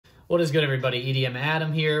What is good, everybody? EDM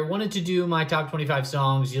Adam here. Wanted to do my top 25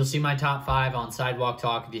 songs. You'll see my top 5 on Sidewalk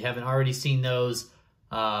Talk if you haven't already seen those.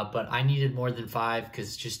 But I needed more than 5 because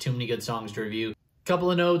it's just too many good songs to review.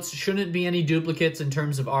 Couple of notes, shouldn't be any duplicates in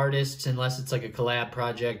terms of artists unless it's like a collab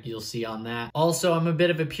project. You'll see on that. Also, I'm a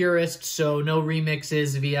bit of a purist, so no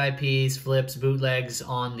remixes, VIPs, flips, bootlegs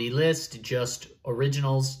on the list, just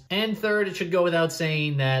originals. And third, it should go without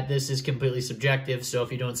saying that this is completely subjective, so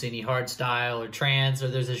if you don't see any hardstyle or trance or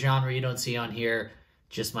there's a genre you don't see on here,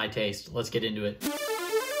 just my taste. Let's get into it.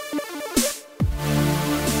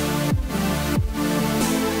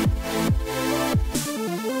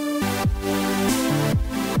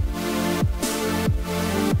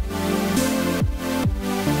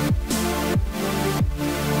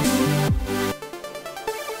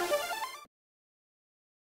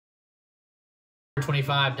 Number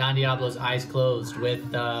 25, Don Diablo's Eyes Closed with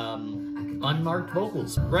unmarked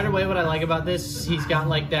vocals. Right away, what I like about this, he's got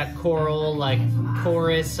like that choral, like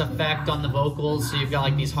chorus effect on the vocals. So you've got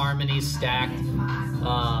like these harmonies stacked.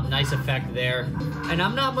 Nice effect there. And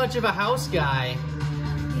I'm not much of a house guy,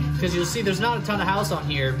 because you'll see there's not a ton of house on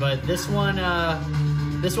here, but this one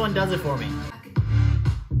does it for me.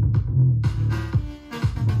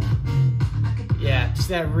 Yeah, just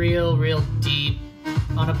that real deep,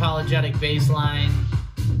 unapologetic bass line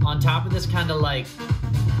on top of this kind of like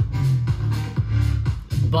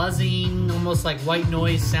buzzing, almost like white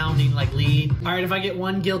noise sounding like lead. All right, if I get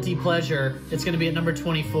one guilty pleasure, it's gonna be at number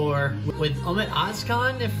 24 with Omid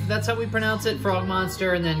Ozkan, if that's how we pronounce it, Frog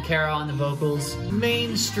Monster, and then Kara on the vocals.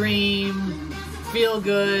 Mainstream, feel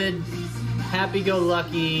good,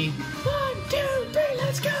 happy-go-lucky. 1, 2, 3,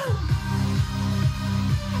 let's go.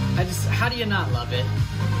 How do you not love it?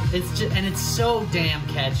 It's just, and it's so damn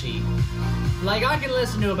catchy. Like, I can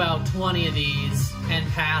listen to about 20 of these and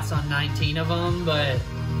pass on 19 of them, but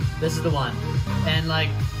this is the one. And like,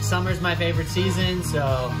 summer's my favorite season,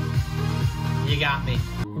 so you got me.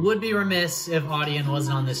 Would be remiss if Audion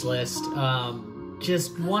wasn't on this list.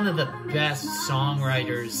 Just one of the best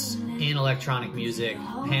songwriters in electronic music,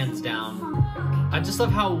 hands down. I just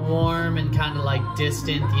love how warm and kind of like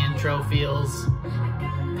distant the intro feels.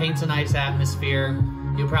 Paints a nice atmosphere.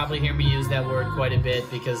 You'll probably hear me use that word quite a bit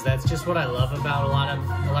because that's just what I love about a lot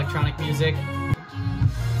of electronic music.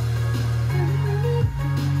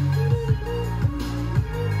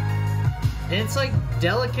 And it's like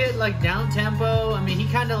delicate, like down-tempo. I mean,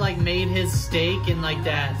 he kind of like made his stake in like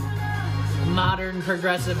that modern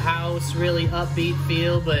progressive house, really upbeat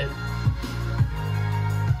feel, but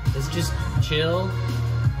it's just chill,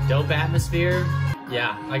 dope atmosphere.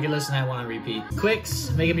 Yeah, I can listen to that one on repeat.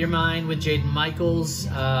 Quicks, Make Up Your Mind with Jaden Michaels.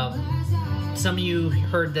 Some of you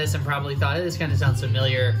heard this and probably thought, hey, this kind of sounds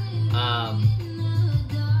familiar.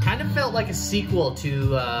 Kind of felt like a sequel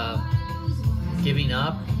to Giving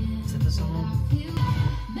Up. Is that the song?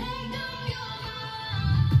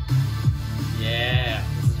 Yeah,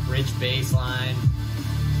 this is rich bass line.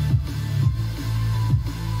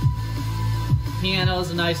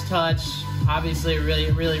 Piano's a nice touch. Obviously, a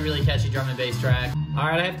really catchy drum and bass track. All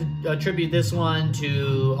right, I have to attribute this one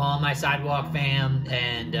to all my Sidewalk fam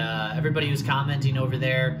and everybody who's commenting over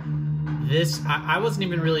there. This, I wasn't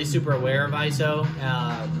even really super aware of ISO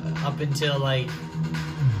up until like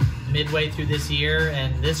midway through this year,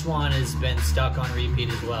 and this one has been stuck on repeat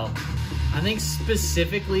as well. I think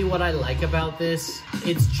specifically what I like about this,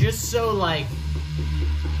 it's just so like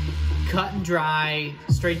cut and dry,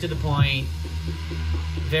 straight to the point,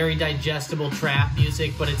 very digestible trap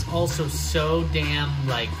music, but it's also so damn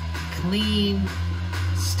like clean,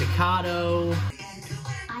 staccato.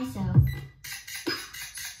 ISO.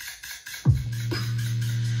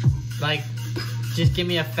 Like, just give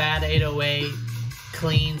me a fat 808,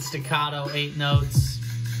 clean staccato 8 notes,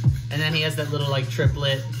 and then he has that little like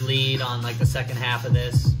triplet lead on like the second half of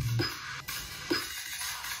this.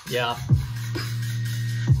 Yeah.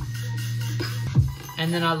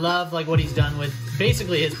 And then I love like what he's done with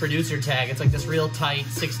basically his producer tag. It's like this real tight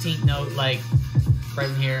 16th note, like right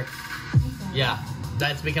in here. Yeah,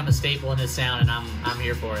 that's become a staple in his sound, and I'm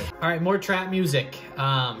here for it. All right, more trap music.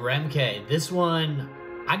 Remke. This one,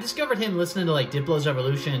 I discovered him listening to like Diplo's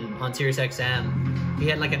Revolution on Sirius XM. He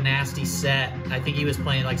had like a nasty set. I think he was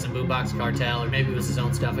playing like some Boombox Cartel, or maybe it was his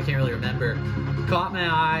own stuff. I can't really remember. Caught my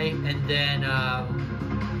eye, and then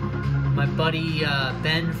my buddy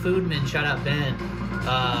Ben Foodman, shout out Ben,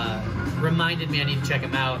 reminded me I need to check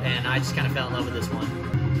him out, and I just kind of fell in love with this one.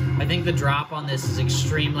 I think the drop on this is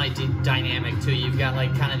extremely dynamic too. You've got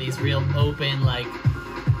like kind of these real open, like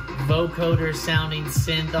vocoder sounding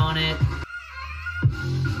synth on it.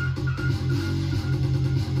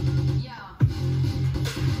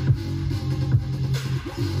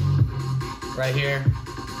 right here.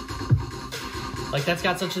 Like that's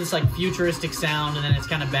got such this like futuristic sound, and then it's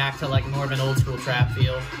kind of back to like more of an old school trap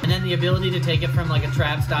feel. And then the ability to take it from like a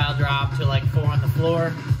trap style drop to like 4 on the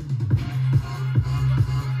floor.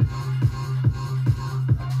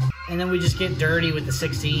 And then we just get dirty with the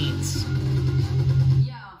 16s.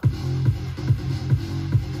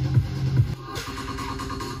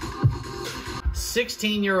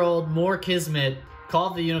 16-year-old More Kismet, Call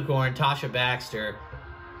of the Unicorn, Tasha Baxter.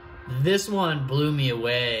 This one blew me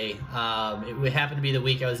away. It happened to be the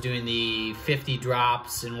week I was doing the 50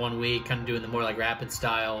 drops in 1 week, kind of doing the more like rapid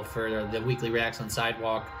style for the weekly reacts on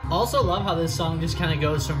Sidewalk. Also love how this song just kind of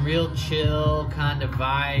goes from real chill, kind of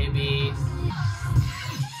vibey.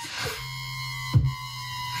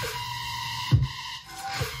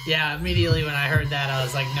 Yeah, immediately when I heard that, I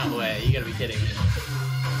was like, no way, you gotta be kidding me.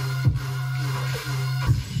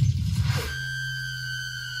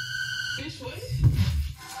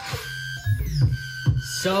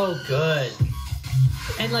 So good.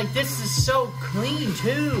 And like this is so clean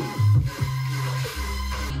too.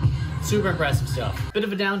 Super impressive stuff. Bit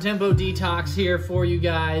of a down-tempo detox here for you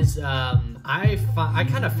guys. I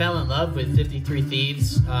kind of fell in love with 53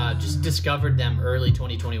 Thieves. Just discovered them early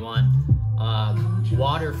 2021.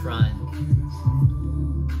 Waterfront.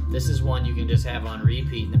 This is one you can just have on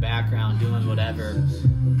repeat in the background doing whatever.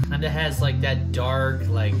 Kinda has like that dark,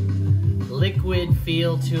 like liquid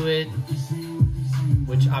feel to it.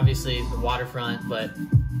 Which obviously the Waterfront, but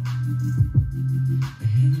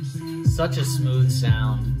such a smooth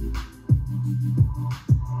sound.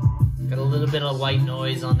 Got a little bit of white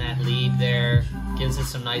noise on that lead there. Gives it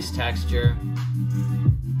some nice texture.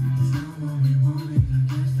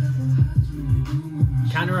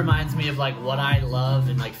 Kind of reminds me of like what I love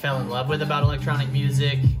and like fell in love with about electronic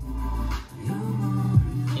music.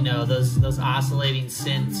 You know, those oscillating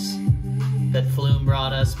synths that Flume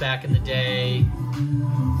brought us back in the day.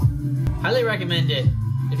 Highly recommend it.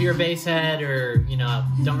 If you're a bass head or, you know,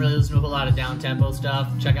 don't really listen to a lot of down-tempo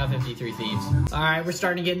stuff, check out 53 Thieves. All right, we're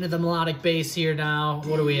starting to get into the melodic bass here now.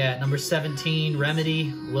 What are we at? Number 17,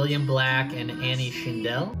 Remedy, William Black, and Annie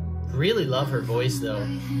Schindel. Really love her voice, though.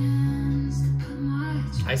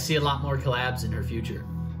 I see a lot more collabs in her future.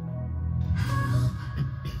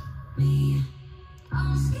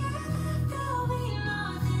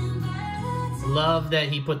 Love that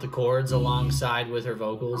he put the chords alongside with her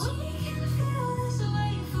vocals.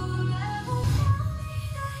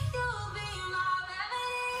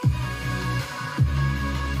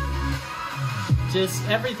 Just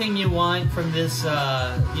everything you want from this,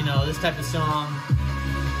 you know, this type of song.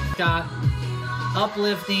 Got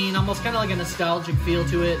uplifting, almost kind of like a nostalgic feel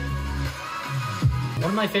to it. One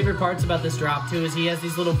of my favorite parts about this drop too is he has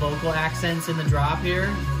these little vocal accents in the drop here.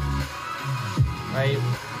 Right?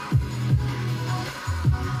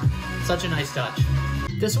 Such a nice touch.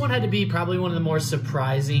 This one had to be probably one of the more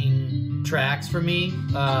surprising tracks for me.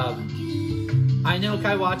 I know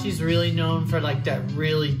Kaiwachi's really known for like that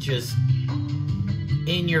really just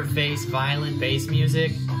in-your-face violent bass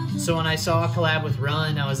music. So when I saw a collab with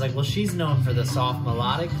Run, I was like, well, she's known for the soft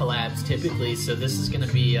melodic collabs typically, so this is gonna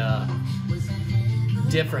be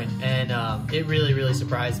different, and it really, really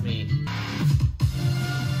surprised me.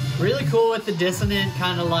 Really cool with the dissonant,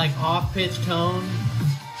 kind of like off-pitch tone.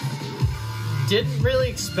 Didn't really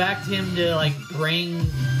expect him to like bring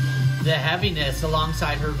the heaviness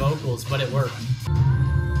alongside her vocals, but it worked.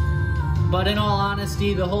 But in all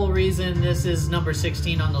honesty, the whole reason this is number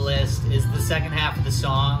 16 on the list is the second half of the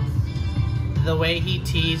song. The way he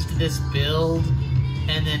teased this build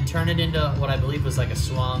and then turned it into what I believe was like a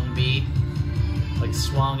swung beat. Like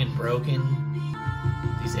swung and broken.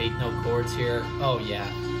 These 8-note chords here. Oh yeah.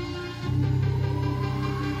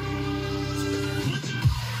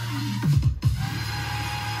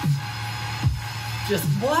 Just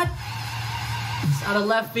what? It's out of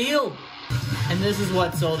left field. And this is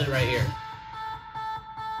what sold it right here.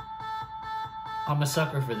 I'm a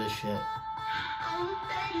sucker for this shit.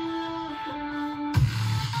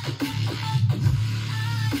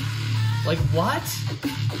 Like what?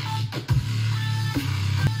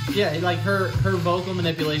 Yeah, like her vocal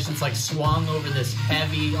manipulations like swung over this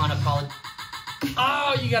heavy unapologetic.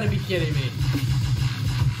 Oh, you gotta be kidding me.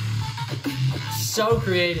 So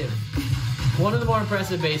creative. One of the more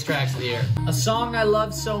impressive bass tracks of the year. A song I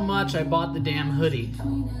love so much, I bought the damn hoodie.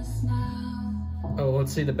 Oh,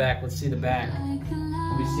 let's see the back. Let's see the back.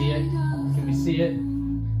 Can we see it? Can we see it?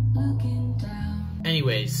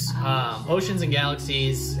 Anyways, Oceans and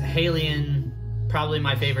Galaxies, Halion, probably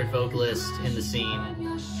my favorite vocalist in the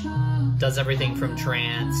scene. does everything from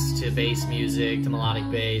trance to bass music to melodic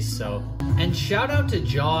bass. So, and shout out to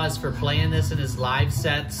Jaws for playing this in his live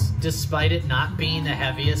sets despite it not being the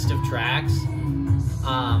heaviest of tracks.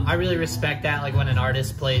 I really respect that, like when an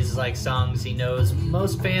artist plays like songs he knows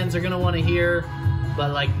most fans are gonna want to hear,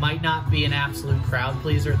 but like might not be an absolute crowd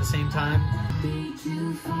pleaser at the same time.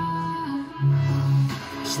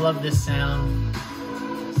 Just love this sound.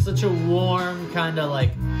 Such a warm, kind of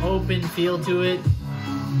like open feel to it.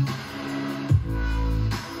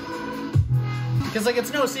 Because like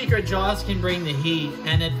it's no secret Jaws can bring the heat,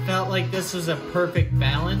 and it felt like this was a perfect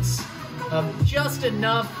balance of just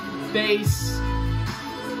enough bass,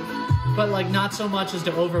 but like not so much as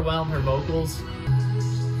to overwhelm her vocals.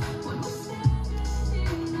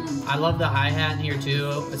 I love the hi-hat in here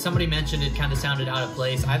too. Somebody mentioned it kind of sounded out of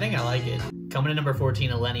place. I think I like it. Coming in number 14,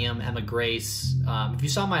 Millennium, Emma Grace. If you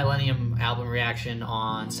saw my Millennium album reaction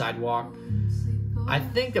on Sidewalk, I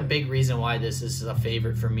think a big reason why this is a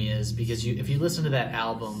favorite for me is because if you listen to that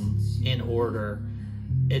album in order,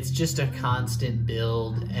 it's just a constant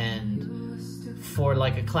build, and for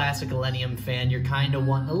like a classic Millennium fan, you're kind of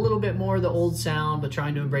wanting a little bit more of the old sound but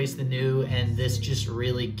trying to embrace the new, and this just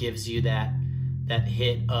really gives you that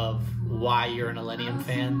hit of why you're an Millennium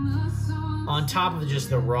fan. On top of just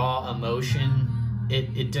the raw emotion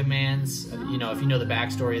it demands, you know, if you know the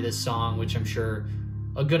backstory of this song, which I'm sure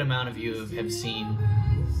a good amount of you have seen,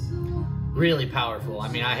 really powerful. I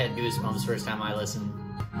mean, I had goosebumps first time I listened.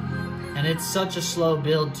 And it's such a slow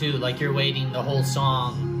build too, like you're waiting the whole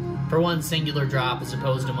song for one singular drop as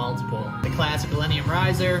opposed to multiple. The classic Millennium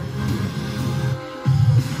riser.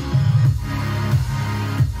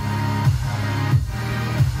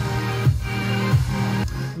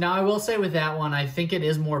 Now, I will say with that one, I think it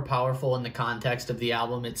is more powerful in the context of the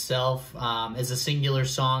album itself. As a singular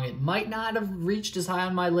song, it might not have reached as high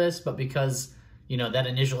on my list, but because, you know, that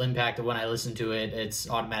initial impact of when I listened to it, it's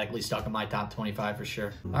automatically stuck in my top 25 for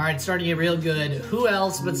sure. All right, starting to get real good. Who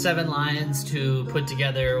else but Seven Lions to put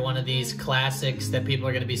together one of these classics that people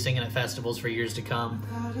are going to be singing at festivals for years to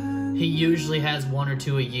come? He usually has one or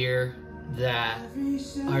two a year that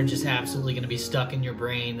are just absolutely going to be stuck in your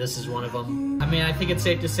brain. This is one of them. I mean, I think it's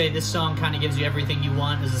safe to say this song kind of gives you everything you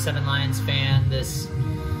want as a Seven Lions fan. This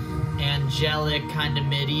angelic kind of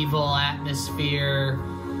medieval atmosphere,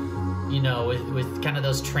 you know, with kind of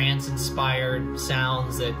those trance-inspired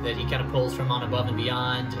sounds that he kind of pulls from on Above and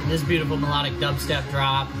Beyond. And this beautiful melodic dubstep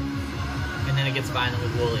drop, and then it gets violent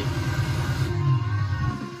with Wooly.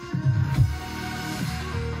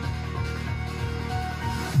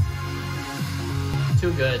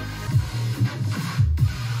 Too good.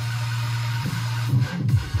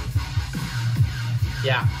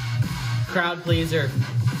 Yeah. Crowd pleaser.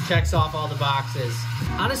 Checks off all the boxes.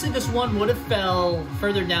 Honestly, this one would have fell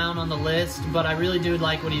further down on the list, but I really do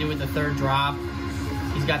like what he did with the third drop.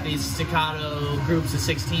 He's got these staccato groups of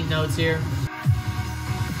 16 notes here.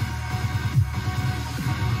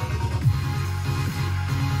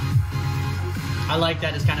 I like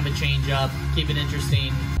that as kind of a change up. Keep it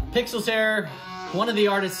interesting. Pixel Terror, one of the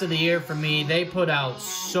artists of the year for me. They put out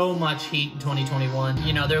so much heat in 2021.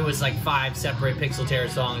 You know, there was like 5 separate Pixel Terror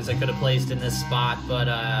songs I could have placed in this spot, but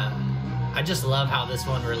I just love how this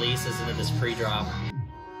one releases into this pre-drop.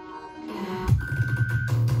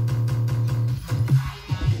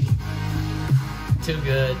 Too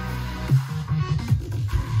good.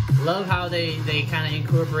 Love how they kind of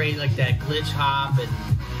incorporate like that glitch hop and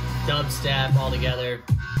dubstep all together.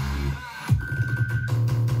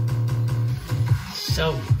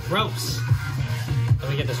 So gross. Let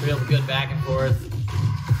me get this real good back and forth.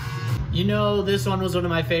 You know, this one was one of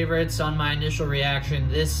my favorites on my initial reaction.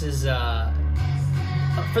 This is,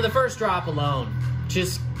 for the first drop alone,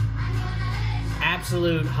 just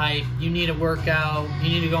absolute hype. You need a workout, you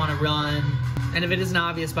need to go on a run. And if it isn't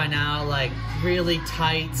obvious by now, like really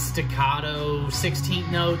tight staccato 16th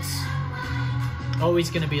notes, always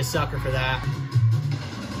gonna be a sucker for that.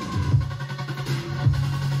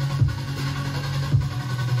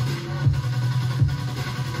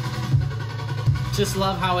 Just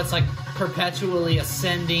love how it's like perpetually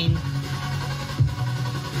ascending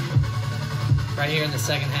right here in the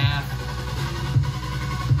second half.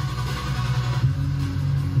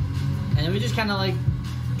 And then we just kind of like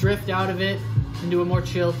drift out of it into a more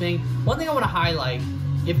chill thing. One thing I want to highlight,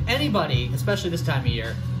 if anybody, especially this time of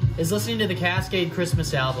year, is listening to the Cascade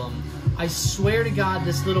Christmas album, I swear to God,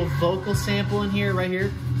 this little vocal sample in here, right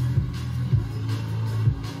here,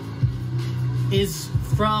 is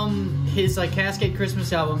from his like Cascade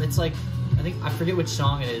Christmas album. It's like, I forget which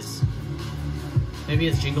song it is. Maybe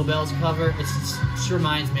it's Jingle Bells cover. It just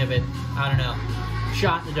reminds me of it. I don't know.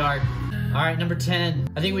 Shot in the dark. All right, number 10.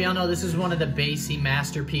 I think we all know this is one of the bassy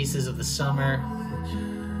masterpieces of the summer.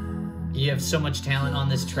 You have so much talent on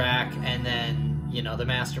this track, and then, you know, the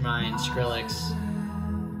mastermind, Skrillex,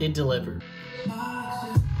 it delivered.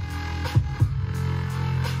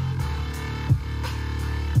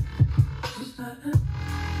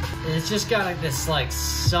 And it's just got like this like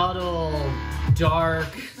subtle, dark,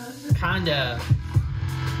 kind of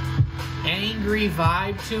angry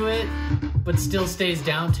vibe to it, but still stays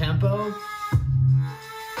down tempo.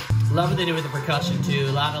 Love what they do with the percussion too.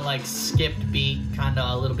 A lot of like skipped beat, kind of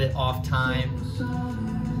a little bit off time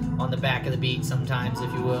on the back of the beat sometimes,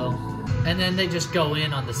 if you will. And then they just go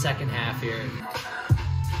in on the second half here.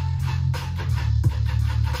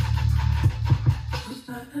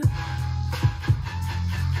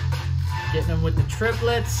 Getting them with the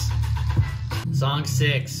triplets. Song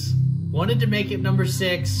 6. Wanted to make it number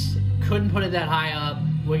 6. Couldn't put it that high up.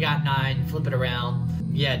 We got 9. Flip it around.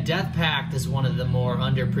 Yeah, Death Pact is one of the more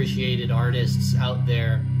underappreciated artists out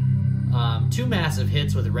there. 2 massive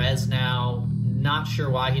hits with Rez now. Not sure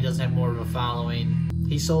why he doesn't have more of a following.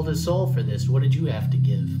 He sold his soul for this. What did you have to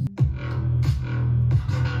give?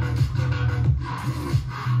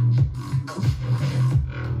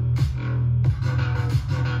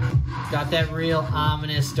 Got that real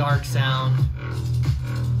ominous dark sound.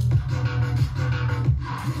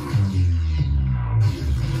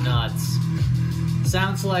 Nuts.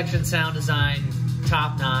 Sound selection, sound design,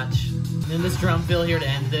 top notch. And then this drum fill here to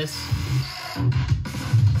end this.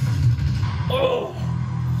 Oh!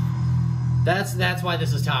 That's why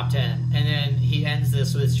this is top 10. And then he ends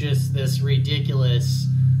this with just this ridiculous,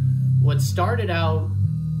 what started out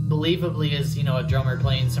believably as, you know, a drummer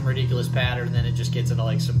playing some ridiculous pattern, and then it just gets into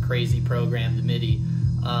like some crazy programmed MIDI.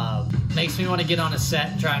 Makes me want to get on a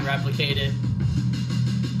set and try and replicate it.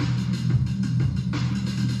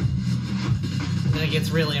 And then it gets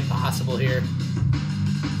really impossible here.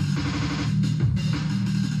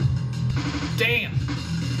 Damn!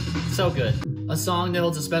 So good. A song that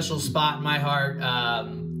holds a special spot in my heart.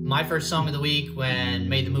 My first song of the week when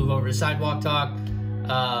Made the Move Over to Sidewalk Talk.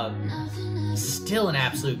 Still an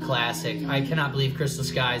absolute classic. I cannot believe Crystal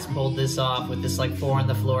Skies pulled this off with this like 4 on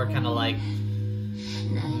the floor kind of like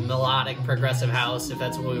melodic progressive house, if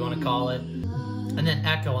that's what we want to call it. And then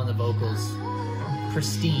Echo on the vocals.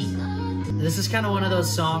 Pristine. This is kind of one of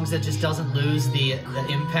those songs that just doesn't lose the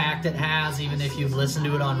impact it has, even if you've listened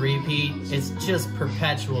to it on repeat. It's just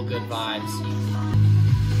perpetual good vibes.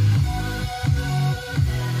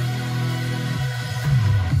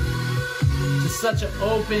 Just such an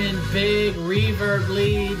open, big reverb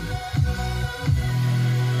lead.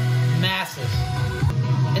 Massive.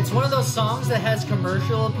 It's one of those songs that has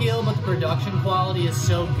commercial appeal, but the production quality is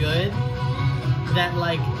so good that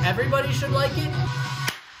like everybody should like it.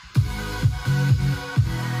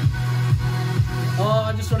 Oh,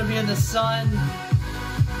 I just want to be in the sun,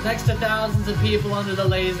 next to thousands of people under the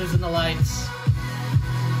lasers and the lights.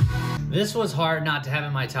 This was hard not to have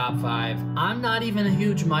in my top 5. I'm not even a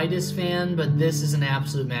huge Midas fan, but this is an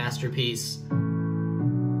absolute masterpiece.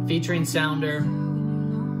 Featuring Sounder.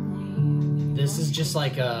 This is just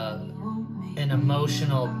like an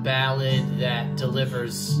emotional ballad that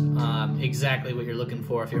delivers exactly what you're looking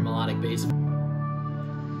for if you're a melodic bass.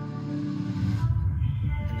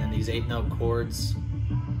 These 8-note chords.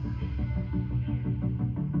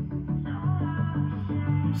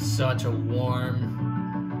 Such a warm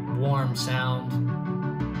sound.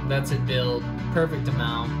 That's it build. Perfect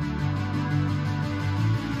amount.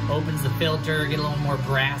 Opens the filter, get a little more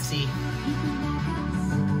brassy.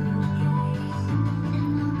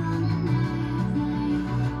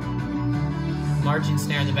 Marching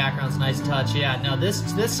snare in the background's a nice touch. Yeah, no, this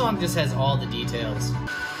song just has all the details.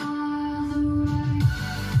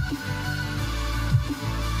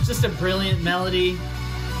 Just a brilliant melody.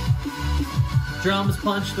 Drums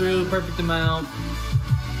punch through, perfect amount.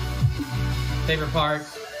 Favorite part.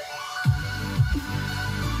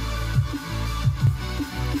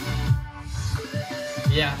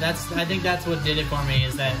 Yeah, I think that's what did it for me,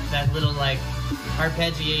 is that little like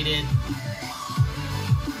arpeggiated,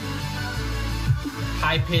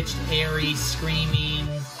 high-pitched, airy, screaming.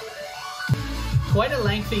 Quite a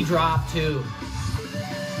lengthy drop too.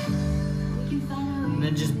 And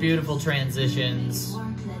then just beautiful transitions.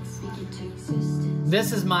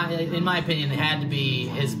 This is in my opinion, had to be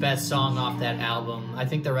his best song off that album. I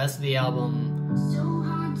think the rest of the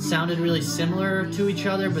album sounded really similar to each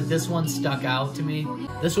other, but this one stuck out to me.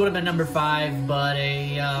 This would have been number 5, but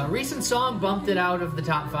a recent song bumped it out of the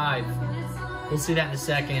top 5. We'll see that in a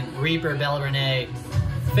second. Reaper, Bella Renee.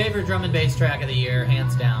 Favorite drum and bass track of the year,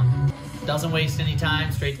 hands down. Doesn't waste any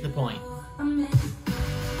time, straight to the point.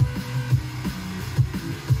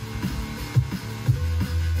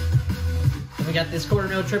 we got this quarter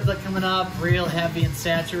note triplet coming up, real heavy and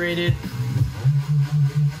saturated.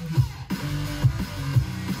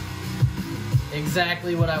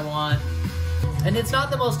 Exactly what I want. And it's not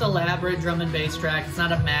the most elaborate drum and bass track. It's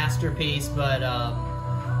not a masterpiece, but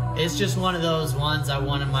it's just one of those ones I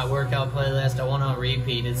want in my workout playlist. I want on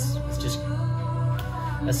repeat. It's just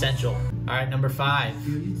essential. All right, number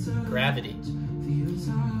 5, Gravity.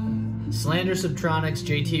 Slander Subtronics,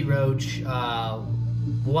 JT Roach,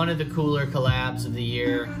 one of the cooler collabs of the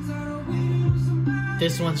year.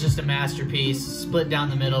 This one's just a masterpiece, split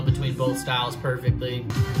down the middle between both styles perfectly.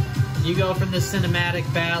 You go from the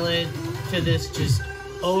cinematic ballad to this just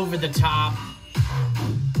over the top,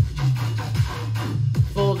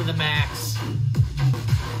 full to the max.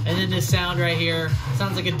 And then this sound right here,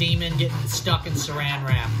 sounds like a demon getting stuck in saran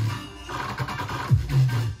wrap.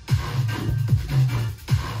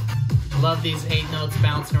 Love these 8 notes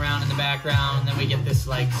bouncing around in the background, and then we get this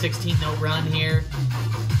like 16 note run here.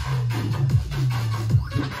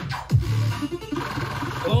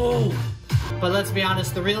 Oh! But let's be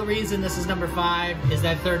honest, the real reason this is number 5 is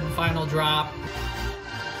that third and final drop.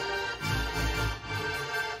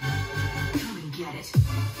 Come and get it.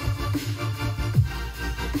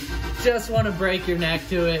 Just want to break your neck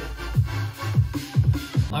to it.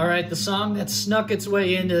 Alright, the song that snuck its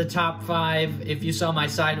way into the top 5, if you saw my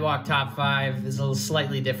Sidewalk top 5, is a little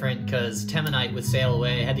slightly different because Temonite with Sail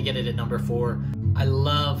Away, I had to get it at number 4. I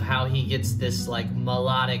love how he gets this like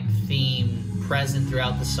melodic theme present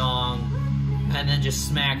throughout the song and then just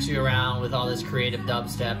smacks you around with all this creative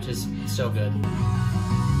dubstep. Just so good.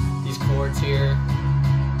 These chords here.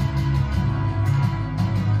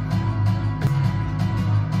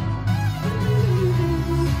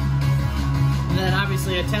 And then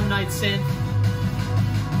obviously a Temonite synth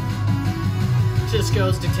just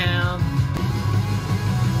goes to town.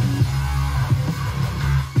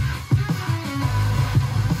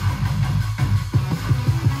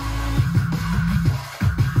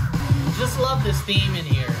 Just love this theme in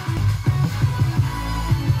here.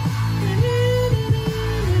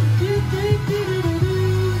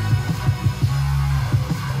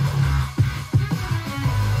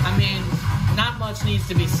 I mean, not much needs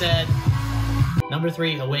to be said. Number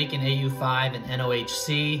 3, Awaken AU5 and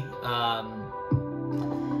NOHC.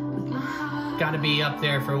 Gotta be up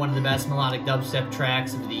there for one of the best melodic dubstep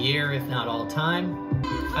tracks of the year, if not all time.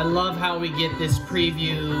 I love how we get this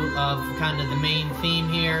preview of kind of the main theme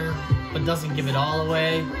here, but doesn't give it all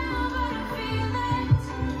away.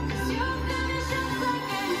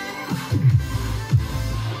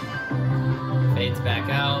 Fades back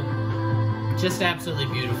out. Just absolutely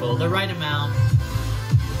beautiful. The right amount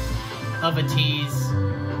of a tease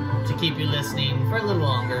to keep you listening for a little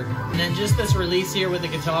longer. And then just this release here with the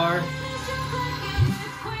guitar.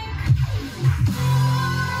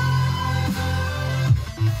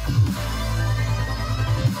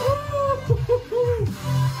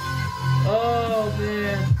 Oh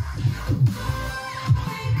man.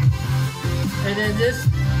 And then this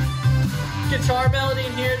guitar melody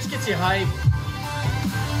in here just gets you hyped.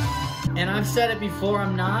 And I've said it before,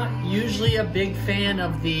 I'm not usually a big fan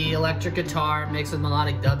of the electric guitar mixed with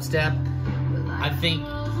melodic dubstep. I think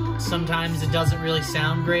sometimes it doesn't really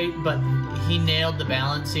sound great, but he nailed the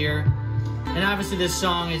balance here. And obviously this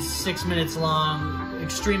song is 6 minutes long,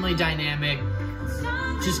 extremely dynamic,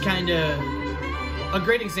 just kind of a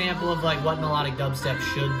great example of like what melodic dubstep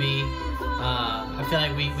should be. I feel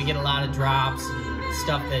like we get a lot of drops and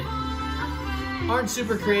stuff that aren't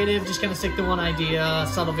super creative, just kind of stick to one idea,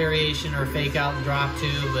 subtle variation or fake out and drop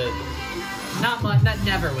two, but not much,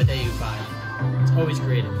 never with AU5. It's always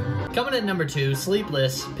creative. Coming in number 2,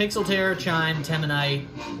 Sleepless, Pixel Terror, Chime, Temonite.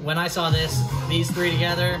 When I saw these 3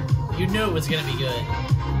 together, you knew it was gonna be good.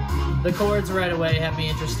 The chords right away have me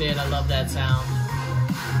interested. I love that sound.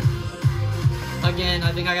 Again,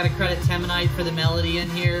 I think I gotta credit Temonite for the melody in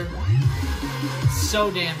here. So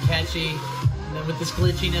damn catchy. And then with this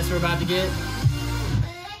glitchiness we're about to get.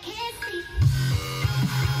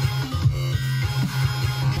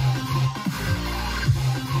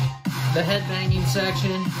 The headbanging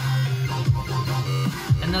section.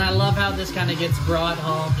 And then I love how this kind of gets brought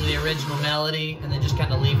home to the original melody and then just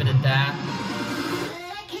kind of leave it at that.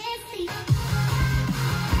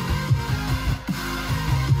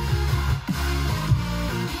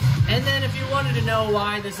 And then if you wanted to know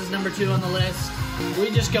why this is number 2 on the list,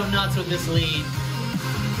 we just go nuts with this lead.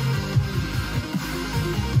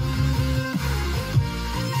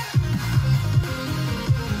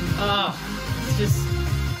 Oh, it's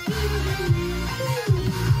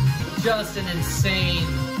just an insane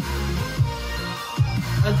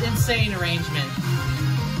arrangement.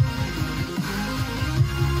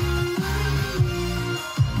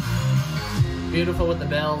 Beautiful with the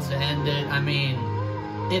bells to end it. I mean,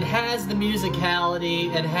 it has the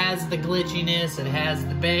musicality, it has the glitchiness, it has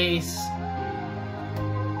the bass.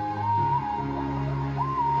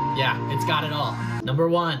 Yeah, it's got it all. Number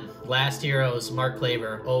 1, Last Heroes, Mark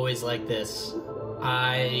Claver. Always like this.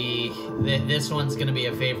 This one's gonna be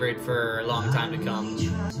a favorite for a long time to come.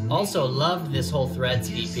 Also loved this whole Threads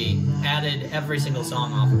EP. Added every single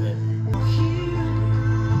song off of it.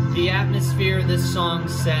 The atmosphere this song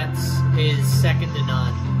sets is second to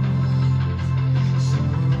none.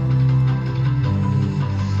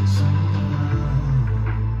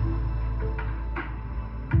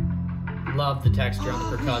 Love the texture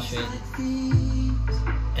on the percussion.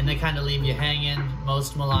 And they kind of leave you hanging.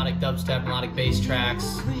 Most melodic dubstep, melodic bass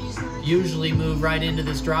tracks usually move right into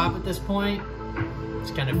this drop at this point.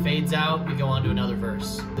 Just kind of fades out, we go on to another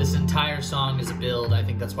verse. This entire song is a build. I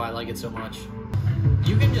think that's why I like it so much.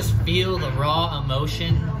 You can just feel the raw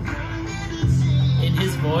emotion in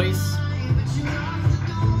his voice.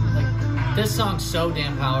 Like, this song's so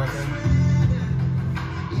damn powerful.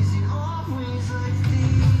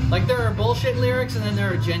 Like, there are bullshit lyrics and then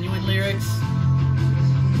there are genuine lyrics.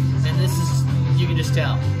 And this is, you can just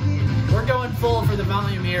tell. We're going full for the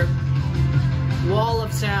volume here. Wall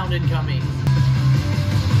of sound incoming.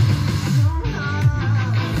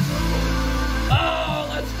 Oh,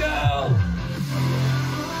 let's go!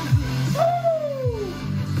 Woo!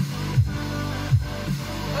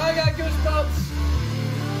 I got goosebumps.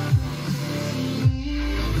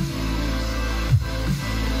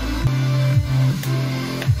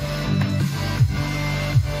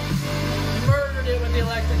 Murdered it with the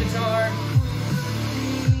electric guitar.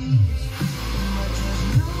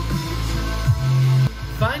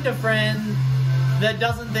 Find a friend that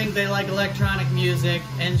doesn't think they like electronic music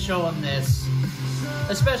and show them this.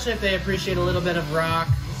 Especially if they appreciate a little bit of rock.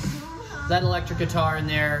 That electric guitar in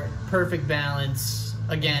there, perfect balance.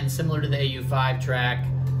 Again, similar to the AU5 track.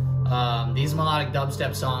 These melodic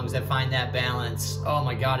dubstep songs that find that balance, oh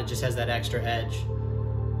my god, it just has that extra edge.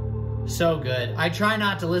 So good. I try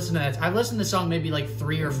not to listen to that. I've listened to the song maybe like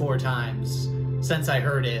 3 or 4 times since I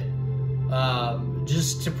heard it.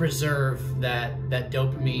 Just to preserve that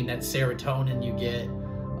dopamine, that serotonin you get.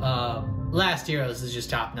 Last Heroes is just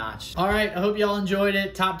top notch. All right, I hope y'all enjoyed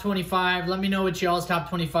it. Top 25. Let me know what y'all's top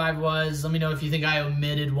 25 was. Let me know if you think I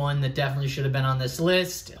omitted one that definitely should have been on this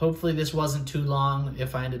list. Hopefully this wasn't too long.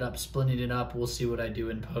 If I ended up splitting it up, we'll see what I do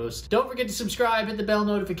in post. Don't forget to subscribe, hit the bell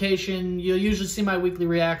notification. You'll usually see my weekly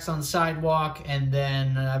reacts on Sidewalk, and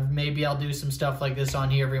then maybe I'll do some stuff like this on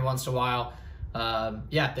here every once in a while.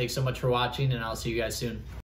 Yeah, thanks so much for watching, and I'll see you guys soon.